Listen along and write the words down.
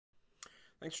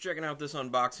Thanks for checking out this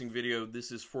unboxing video.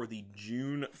 This is for the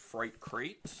June Fright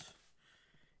Crate.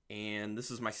 And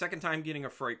this is my second time getting a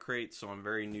Fright Crate, so I'm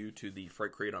very new to the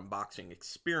Fright Crate unboxing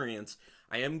experience.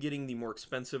 I am getting the more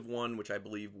expensive one, which I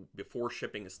believe before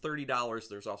shipping is $30.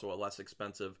 There's also a less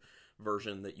expensive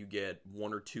version that you get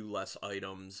one or two less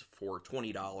items for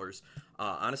 $20.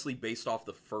 Honestly, based off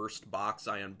the first box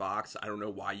I unboxed, I don't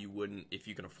know why you wouldn't, if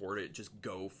you can afford it, just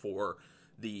go for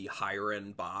the higher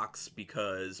end box,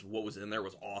 because what was in there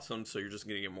was awesome, so you're just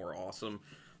gonna get more awesome.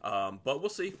 But we'll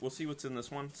see what's in this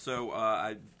one. So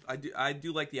I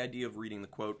do like the idea of reading the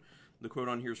quote. The quote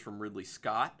on here is from Ridley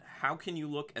Scott. How can you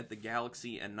look at the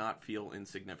galaxy and not feel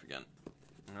insignificant?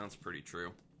 And that's pretty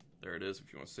true. There it is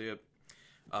if you want to see it.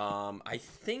 I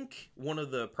think one of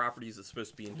the properties that's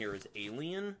supposed to be in here is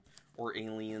Alien or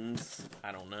Aliens.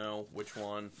 I don't know which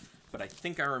one, but I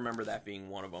think I remember that being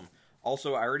one of them.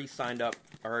 Also, I already signed up.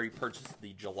 I already purchased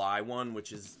the July one,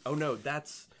 which is... Oh, no,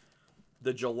 that's...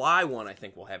 The July one, I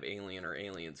think, will have Alien or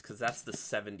Aliens, because that's the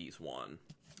 70s one.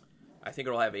 I think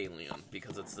it'll have Alien,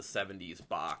 because it's the 70s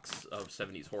box of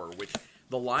 70s horror, which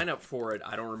the lineup for it,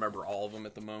 I don't remember all of them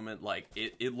at the moment. Like,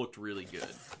 it looked really good.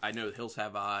 I know Hills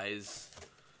Have Eyes,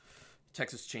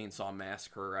 Texas Chainsaw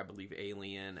Massacre, I believe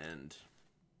Alien, and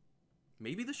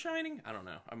maybe The Shining? I don't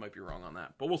know. I might be wrong on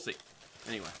that, but we'll see.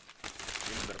 Anyway,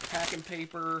 a bit of packing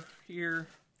paper here.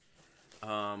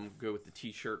 Go with the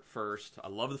t-shirt first. I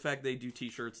love the fact they do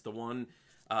t-shirts. The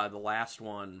last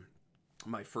one,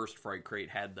 my first Fright Crate,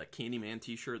 had the Candyman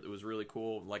t-shirt that was really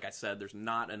cool. Like I said, there's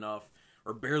not enough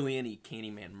or barely any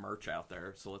Candyman merch out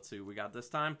there. So let's see what we got this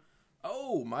time.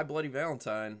 Oh, My Bloody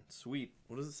Valentine. Sweet.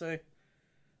 What does it say?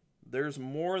 There's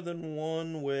more than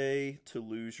one way to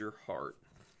lose your heart.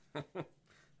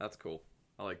 That's cool.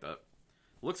 I like that.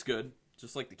 Looks good.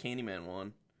 Just like the Candyman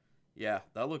one. Yeah,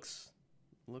 that looks...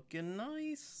 looking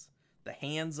nice. The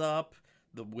hands up,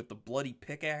 with the bloody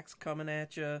pickaxe coming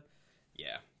at you.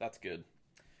 Yeah, that's good.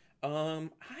 I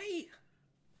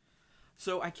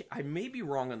may be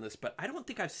wrong on this, but I don't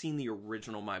think I've seen the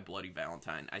original My Bloody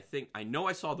Valentine. I know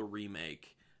I saw the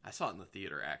remake. I saw it in the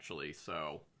theater, actually,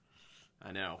 so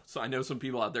I know. So I know some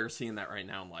people out there seeing that right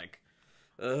now and like,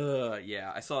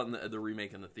 yeah, I saw it in the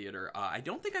remake in the theater. I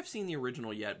don't think I've seen the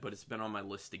original yet, but it's been on my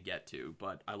list to get to.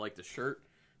 But I like the shirt.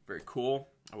 Very cool.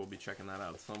 I will be checking that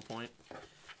out at some point.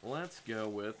 Let's go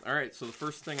with... Alright, so the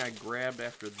first thing I grabbed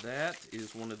after that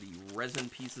is one of the resin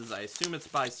pieces. I assume it's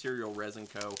by Serial Resin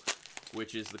Co.,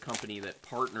 which is the company that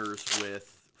partners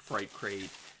with Fright Crate.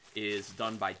 Is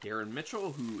done by Darren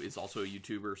Mitchell, who is also a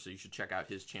YouTuber, so you should check out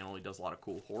his channel. He does a lot of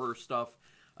cool horror stuff.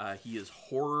 He is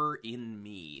Horror in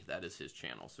Me. That is his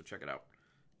channel, so check it out.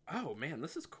 Oh, man,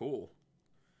 this is cool.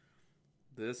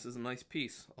 This is a nice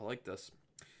piece. I like this.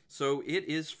 So it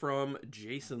is from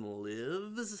Jason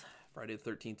Lives. Friday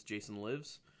the 13th, Jason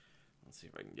Lives. Let's see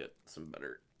if I can get some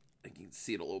better. I can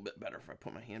see it a little bit better if I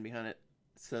put my hand behind it.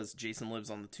 It says Jason Lives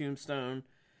on the tombstone.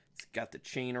 It's got the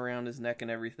chain around his neck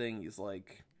and everything. He's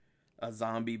like a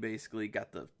zombie, basically.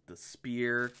 Got the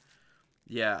spear.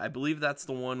 Yeah, I believe that's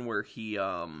the one where he's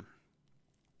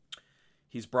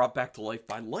brought back to life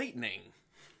by lightning.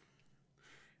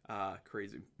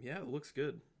 Crazy. Yeah, it looks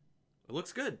good. It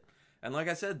looks good. And like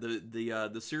I said,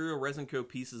 the Serial Resin Co.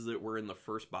 pieces that were in the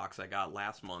first box I got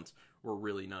last month were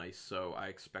really nice. So I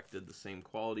expected the same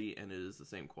quality, and it is the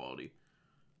same quality.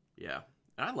 Yeah.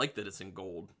 And I like that it's in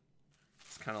gold.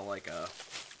 It's kind of like a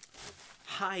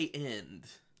high-end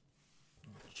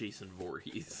Jason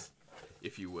Voorhees,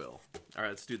 if you will. All right,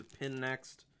 let's do the pin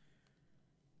next.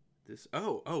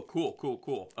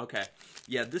 Cool. Okay.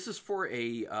 Yeah, this is for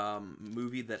a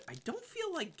movie that I don't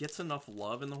feel like gets enough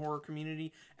love in the horror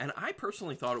community, and I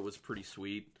personally thought it was pretty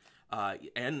sweet.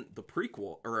 And the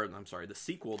the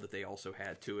sequel that they also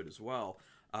had to it as well.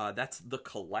 That's The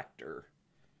Collector.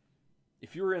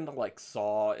 If you were into, like,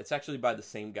 Saw, it's actually by the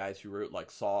same guys who wrote,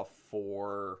 like, Saw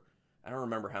 4. I don't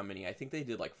remember how many. I think they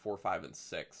did, like, 4, 5, and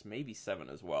 6. Maybe 7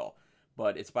 as well.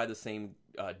 But it's by the same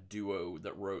duo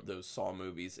that wrote those Saw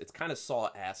movies. It's kind of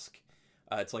Saw-esque.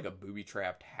 It's like a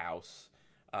booby-trapped house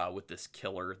with this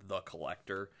killer, The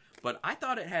Collector. But I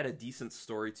thought it had a decent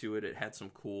story to it. It had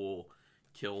some cool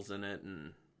kills in it,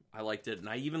 and I liked it. And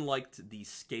I even liked the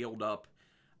scaled-up...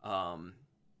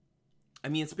 I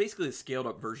mean, it's basically a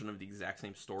scaled-up version of the exact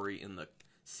same story in the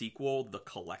sequel, The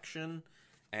Collection.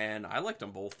 And I liked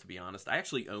them both, to be honest. I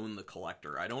actually own The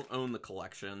Collector. I don't own the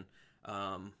collection.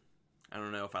 I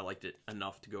don't know if I liked it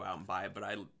enough to go out and buy it, but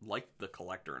I liked The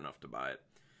Collector enough to buy it.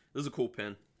 This is a cool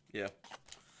pin. Yeah.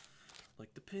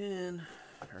 Like the pin.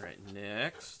 Alright,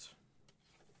 next.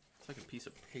 It's like a piece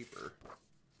of paper.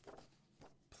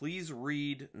 Please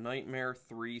read Nightmare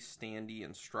 3 standee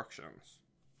instructions.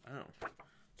 Oh.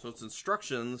 So it's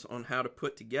instructions on how to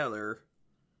put together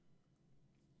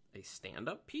a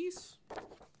stand-up piece?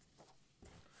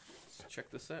 Let's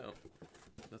check this out.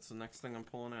 That's the next thing I'm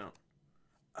pulling out.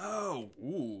 Oh,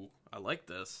 ooh, I like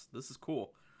this. This is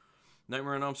cool.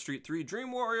 Nightmare on Elm Street 3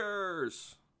 Dream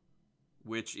Warriors,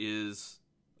 which is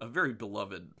a very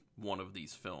beloved one of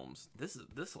these films. This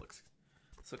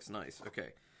looks nice. Okay,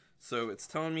 so it's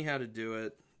telling me how to do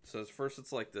it. So first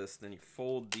it's like this, then you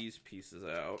fold these pieces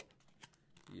out.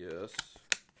 Yes.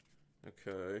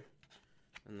 Okay.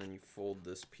 And then you fold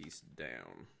this piece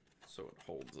down so it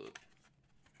holds it.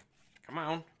 Come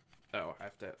on. Oh, I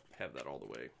have to have that all the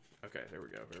way. Okay, there we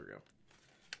go. There we go.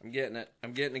 I'm getting it.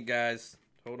 I'm getting it, guys.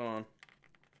 Hold on.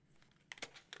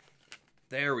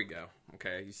 There we go.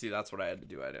 Okay, you see, that's what I had to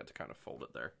do. I had to kind of fold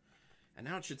it there. And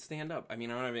now it should stand up. I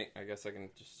mean, I guess I can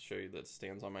just show you that it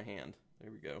stands on my hand.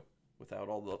 There we go. Without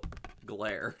all the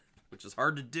glare, which is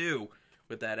hard to do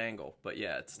with that angle. But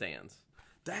yeah, it stands.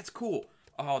 That's cool.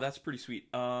 Oh, that's pretty sweet.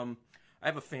 I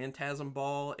have a Phantasm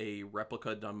ball, a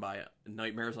replica done by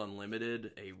Nightmares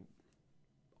Unlimited, a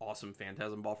awesome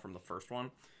Phantasm ball from the first one.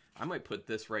 I might put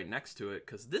this right next to it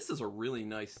because this is a really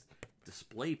nice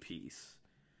display piece.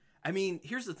 I mean,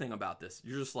 here's the thing about this.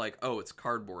 You're just like, oh, it's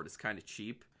cardboard. It's kind of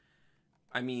cheap.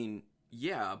 I mean,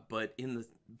 yeah, but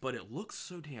it looks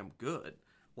so damn good.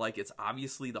 Like, it's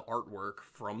obviously the artwork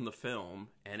from the film,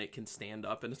 and it can stand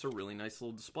up, and it's a really nice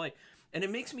little display. And it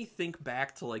makes me think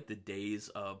back to, like, the days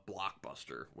of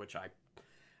Blockbuster, which I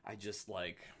just,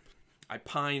 like, I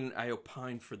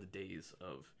opine for the days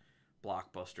of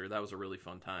Blockbuster. That was a really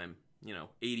fun time. You know,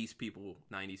 80s people,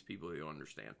 90s people, you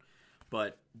understand.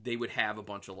 But they would have a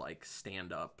bunch of, like,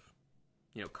 stand-up,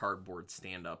 you know, cardboard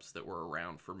stand-ups that were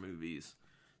around for movies.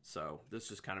 So this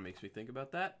just kind of makes me think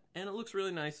about that. And it looks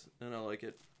really nice, and I like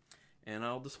it. And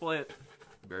I'll display it.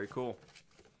 Very cool.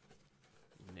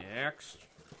 Next.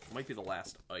 Might be the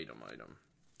last item.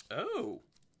 Oh!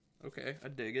 Okay, I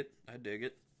dig it. I dig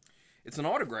it. It's an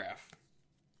autograph.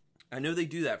 I know they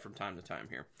do that from time to time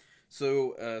here.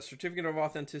 So, Certificate of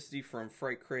Authenticity from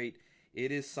Fright Crate.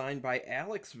 It is signed by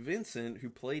Alex Vincent, who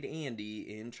played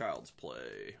Andy in Child's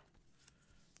Play.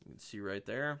 You can see right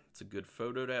there. It's a good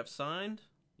photo to have signed.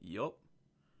 Yup.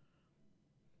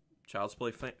 Child's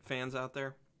Play fans out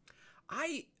there.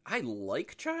 I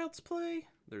like Child's Play.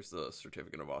 There's the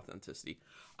Certificate of Authenticity.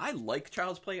 I like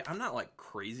Child's Play. I'm not, like,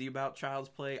 crazy about Child's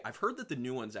Play. I've heard that the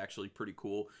new one's actually pretty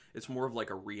cool. It's more of, like,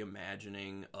 a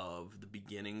reimagining of the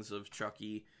beginnings of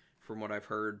Chucky, from what I've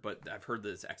heard. But I've heard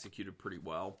that it's executed pretty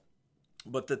well.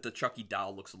 But that the Chucky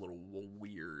doll looks a little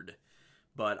weird.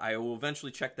 But I will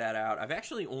eventually check that out. I've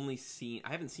actually I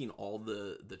haven't seen all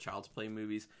the Child's Play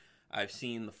movies. I've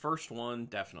seen the first one,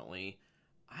 definitely.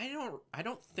 I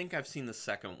don't think I've seen the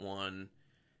second one.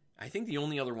 I think the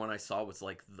only other one I saw was,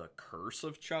 like, The Curse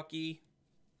of Chucky.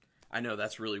 I know,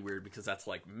 that's really weird because that's,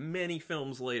 like, many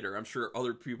films later. I'm sure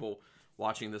other people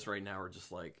watching this right now are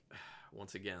just like,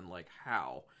 once again, like,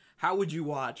 how? How would you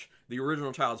watch the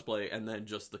original Child's Play and then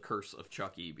just The Curse of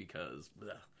Chucky? Because,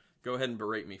 bleh. Go ahead and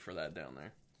berate me for that down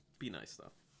there. Be nice,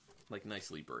 though. Like,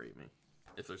 nicely berate me,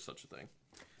 if there's such a thing.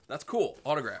 That's cool.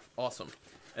 Autograph. Awesome.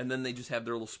 And then they just have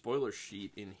their little spoiler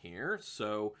sheet in here.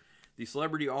 So, the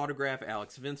celebrity autograph,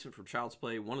 Alex Vincent from Child's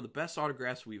Play. One of the best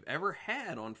autographs we've ever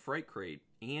had on Fright Crate.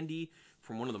 Andy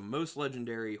from one of the most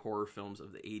legendary horror films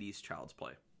of the 80s, Child's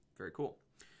Play. Very cool.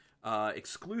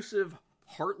 Exclusive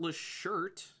Heartless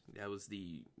shirt. That was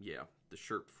the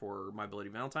shirt for My Bloody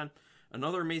Valentine.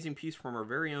 Another amazing piece from our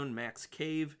very own Max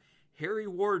Cave. Harry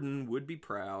Warden would be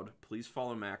proud. Please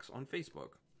follow Max on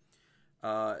Facebook.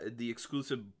 The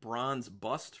exclusive bronze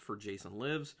bust for Jason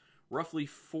Lives. Roughly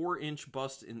 4-inch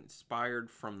bust inspired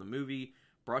from the movie.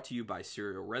 Brought to you by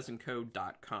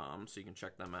SerialResinCo.com, so you can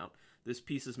check them out. This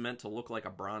piece is meant to look like a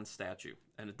bronze statue.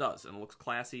 And it does. And it looks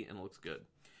classy and it looks good.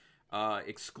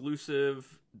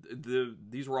 Exclusive.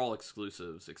 These were all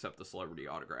exclusives except the celebrity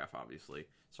autograph, obviously.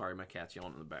 Sorry, my cat's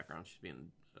yelling in the background. She's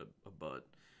being a butt.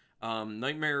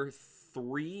 Nightmare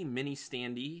 3 mini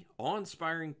standee,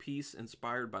 awe-inspiring piece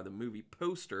inspired by the movie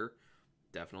poster.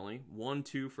 Definitely. 1,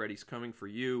 2, Freddy's coming for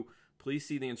you. Please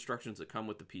see the instructions that come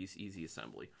with the piece. Easy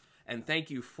assembly. And thank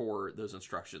you for those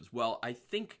instructions. Well, I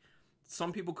think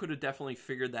some people could have definitely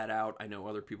figured that out. I know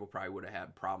other people probably would have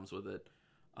had problems with it.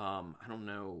 I don't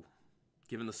know.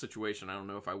 Given the situation, I don't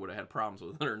know if I would have had problems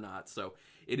with it or not. So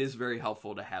it is very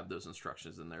helpful to have those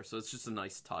instructions in there. So it's just a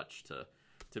nice touch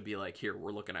to be like, here,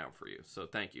 we're looking out for you. So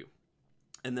thank you.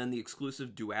 And then the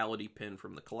exclusive duality pin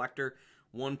from the collector.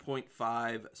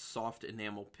 1.5 soft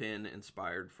enamel pin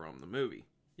inspired from the movie.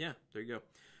 Yeah, there you go.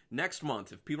 Next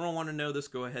month, if people don't want to know this,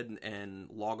 go ahead and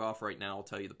log off right now. I'll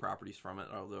tell you the properties from it,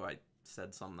 although I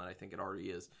said something that I think it already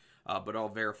is. But I'll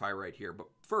verify right here. But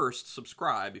first,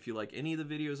 subscribe. If you like any of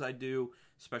the videos I do,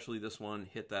 especially this one,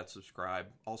 hit that subscribe.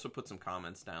 Also put some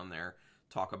comments down there.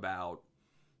 Talk about,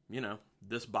 you know,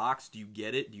 this box. Do you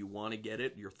get it? Do you want to get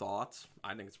it? Your thoughts?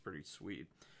 I think it's pretty sweet.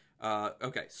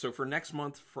 Okay, so for next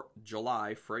month, for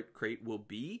July, Fright Crate will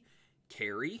be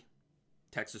Carrie,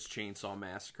 Texas Chainsaw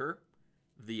Massacre,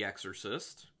 The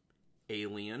Exorcist,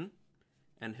 Alien,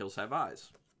 and Hills Have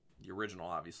Eyes. The original,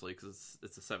 obviously, because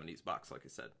it's a 70s box, like I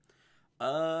said.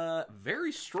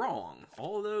 Very strong.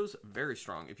 All of those, very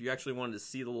strong. If you actually wanted to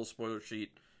see the little spoiler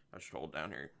sheet, I should hold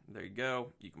down here. There you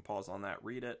go. You can pause on that,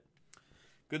 read it.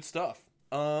 Good stuff.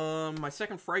 My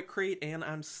second Fright Crate, and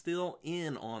I'm still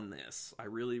in on this. I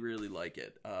really, really like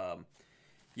it.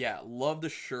 Yeah, love the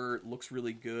shirt. Looks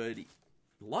really good.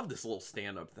 Love this little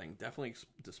stand-up thing. Definitely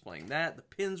displaying that. The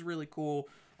pin's really cool.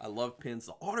 I love pins.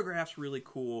 The autograph's really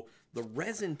cool. The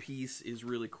resin piece is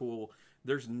really cool.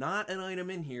 There's not an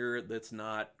item in here that's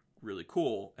not really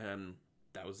cool, and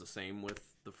that was the same with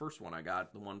the first one I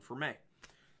got, the one for May.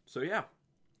 So yeah,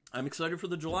 I'm excited for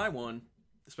the July one,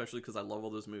 especially because I love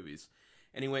all those movies.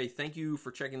 Anyway, thank you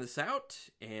for checking this out,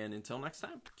 and until next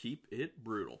time, keep it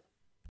brutal.